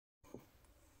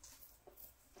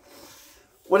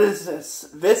What is this?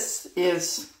 This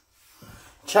is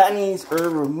Chinese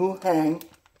herb Mo Hangu.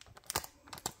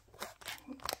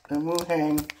 The Mo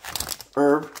Hangu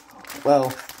herb.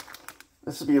 Well,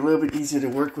 this will be a little bit easier to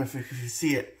work with if you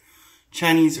see it.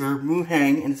 Chinese herb Mo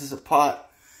Hangu, and this is a pot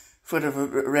full of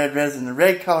red resin. The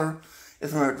red color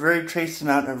is from a very trace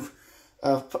amount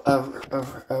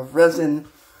of resin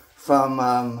from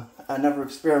another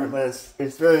experiment, but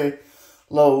it's very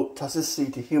low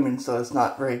toxicity to humans, so it's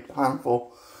not very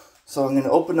harmful. So I'm going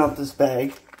to open up this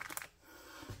bag,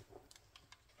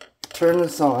 turn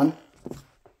this on.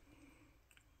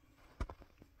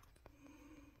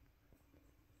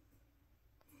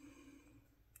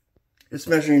 It's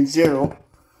measuring 0.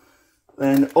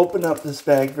 Then open up this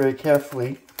bag very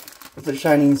carefully with the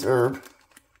Chinese herb.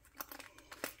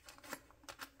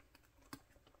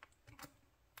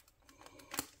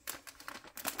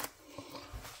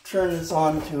 Turn this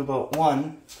on to about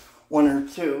 1 or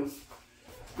 2.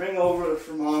 Bring over the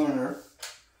thermometer.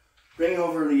 Bring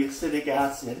over the acetic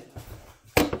acid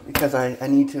because I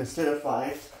need to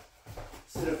acidify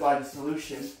the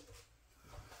solution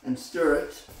and stir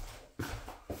it.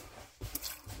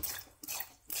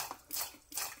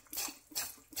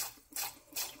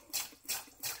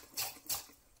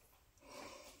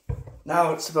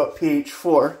 Now it's about pH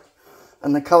 4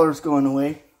 and the color's going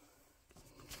away.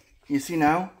 You see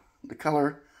now? The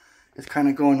color is kind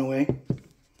of going away.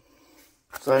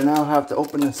 So I now have to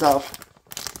open this up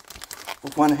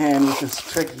with one hand, which is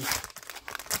tricky.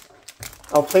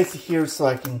 I'll place it here so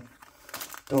I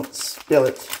don't spill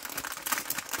it.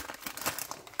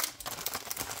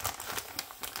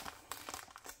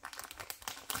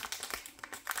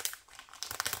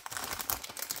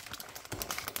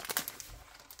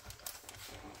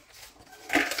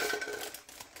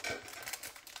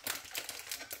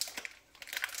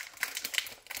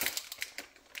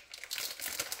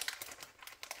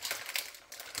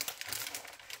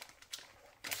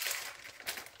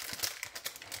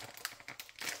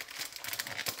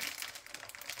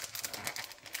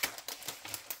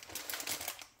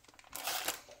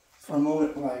 For a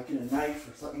moment while I get a knife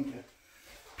or something to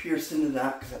pierce into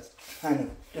that, because that's kind of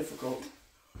difficult.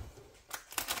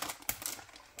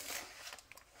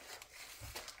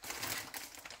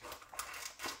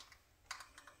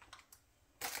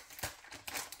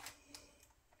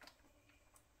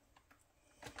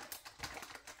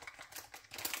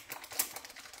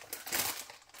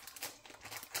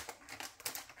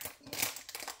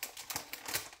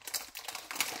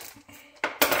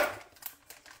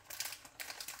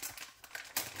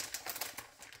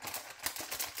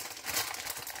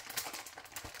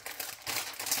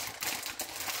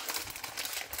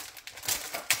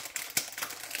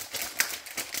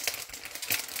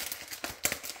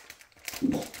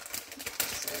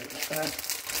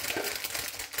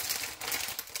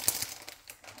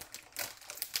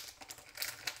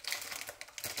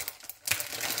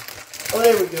 Oh,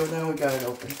 there we go. Now we got it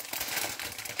open.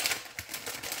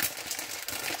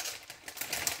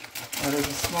 Now there's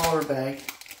a smaller bag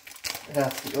that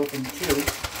has to be opened too.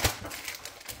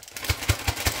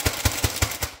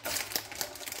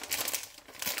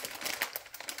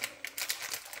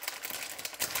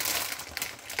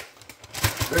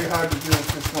 Very hard to do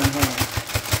with just one hand.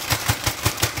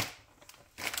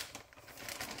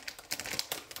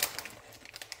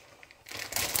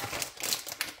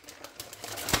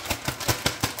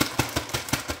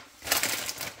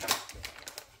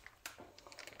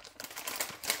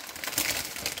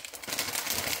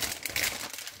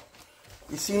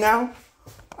 You see now?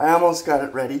 I almost got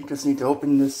it ready. Just need to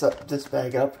open this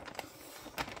bag up.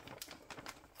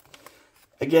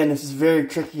 Again, this is very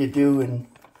tricky to do, and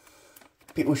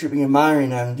people should be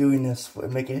admiring I'm doing this,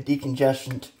 making a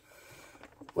decongestant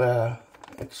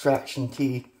extraction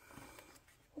tea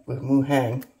with Mo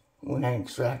Hangu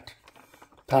extract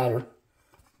powder.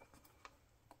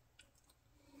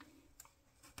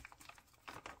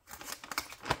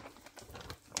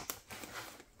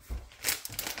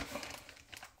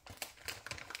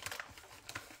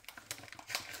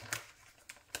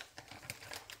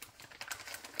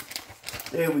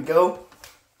 There we go.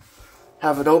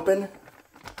 Have it open.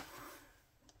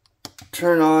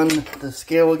 Turn on the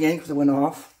scale again because it went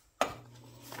off.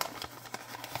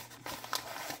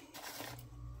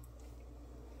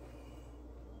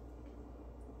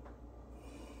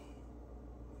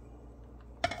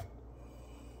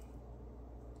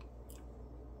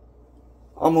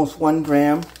 Almost 1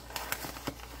 gram.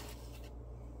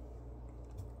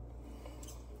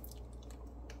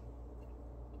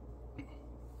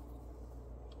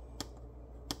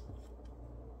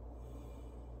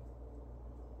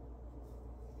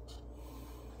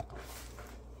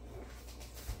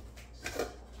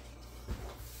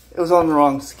 was on the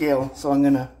wrong scale, so I'm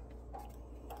gonna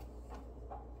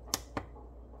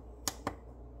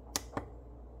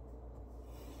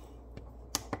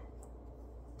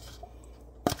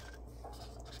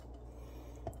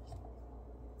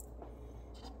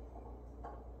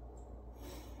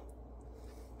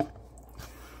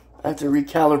I have to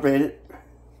recalibrate it.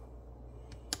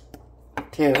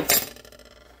 Here.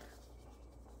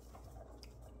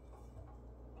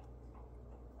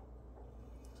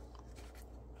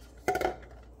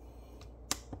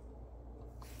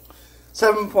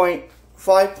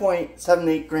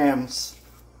 .5.78 grams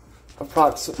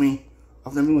approximately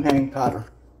of the Mo Hangu powder.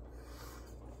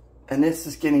 And this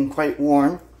is getting quite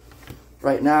warm.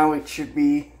 Right now it should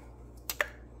be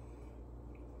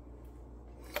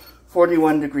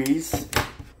 41 degrees.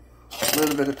 A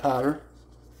little bit of powder.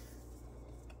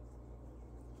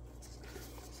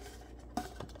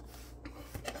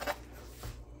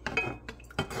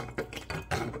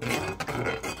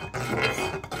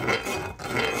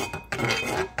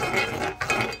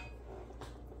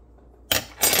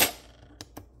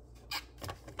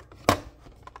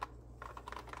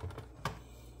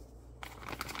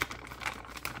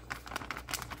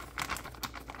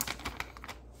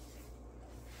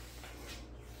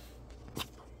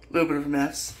 A little bit of a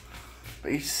mess,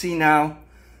 but you see now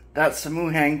that's the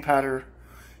Mo Hangu powder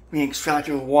being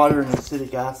extracted with water and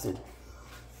acetic acid.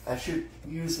 I should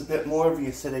use a bit more of the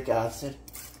acetic acid.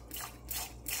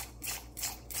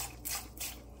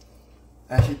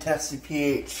 I should test the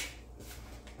pH.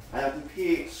 I have the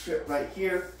pH strip right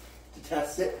here to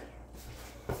test it.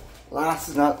 Last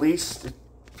but not least, the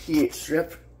pH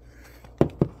strip.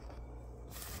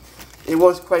 It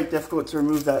was quite difficult to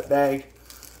remove that bag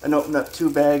and open up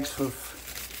 2 bags of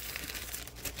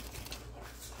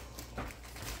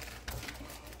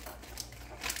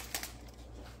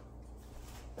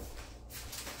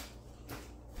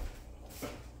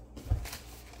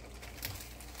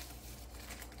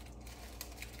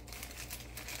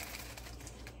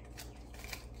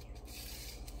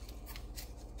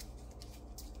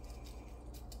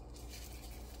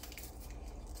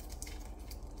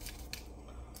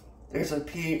There's a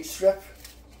pH strip.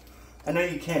 I know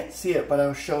you can't see it, but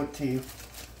I'll show it to you.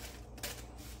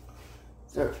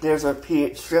 There's our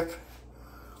pH strip,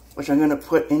 which I'm going to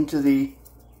put into the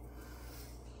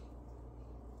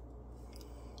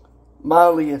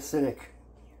mildly acidic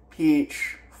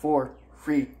pH 4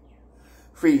 pH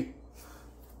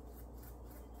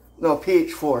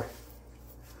 4.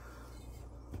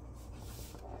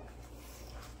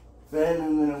 Then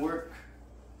I'm going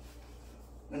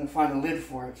to find a lid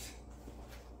for it.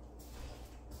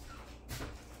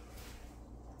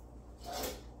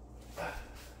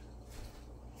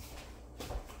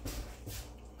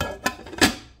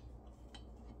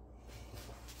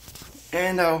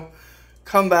 And I'll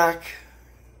come back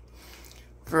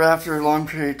for after a long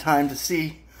period of time to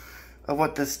see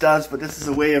what this does, but this is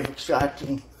a way of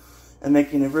extracting and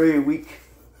making a very weak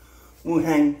Mo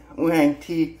Hangu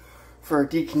tea for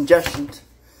decongestion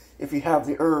if you have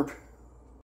the herb.